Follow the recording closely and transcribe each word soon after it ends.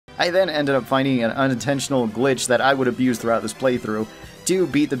I then ended up finding an unintentional glitch that I would abuse throughout this playthrough to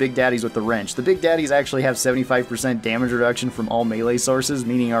beat the big daddies with the wrench. The big daddies actually have 75% damage reduction from all melee sources,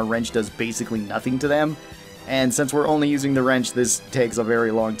 meaning our wrench does basically nothing to them. And since we're only using the wrench, this takes a very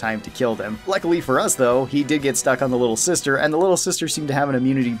long time to kill them. Luckily for us though, he did get stuck on the little sister, and the little sister seemed to have an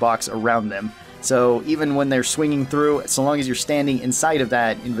immunity box around them. So even when they're swinging through, so long as you're standing inside of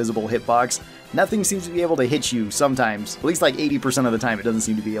that invisible hitbox, nothing seems to be able to hit you sometimes. At least like 80% of the time it doesn't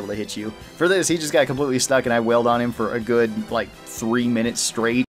seem to be able to hit you. For this, he just got completely stuck and I wailed on him for a good like 3 minutes straight.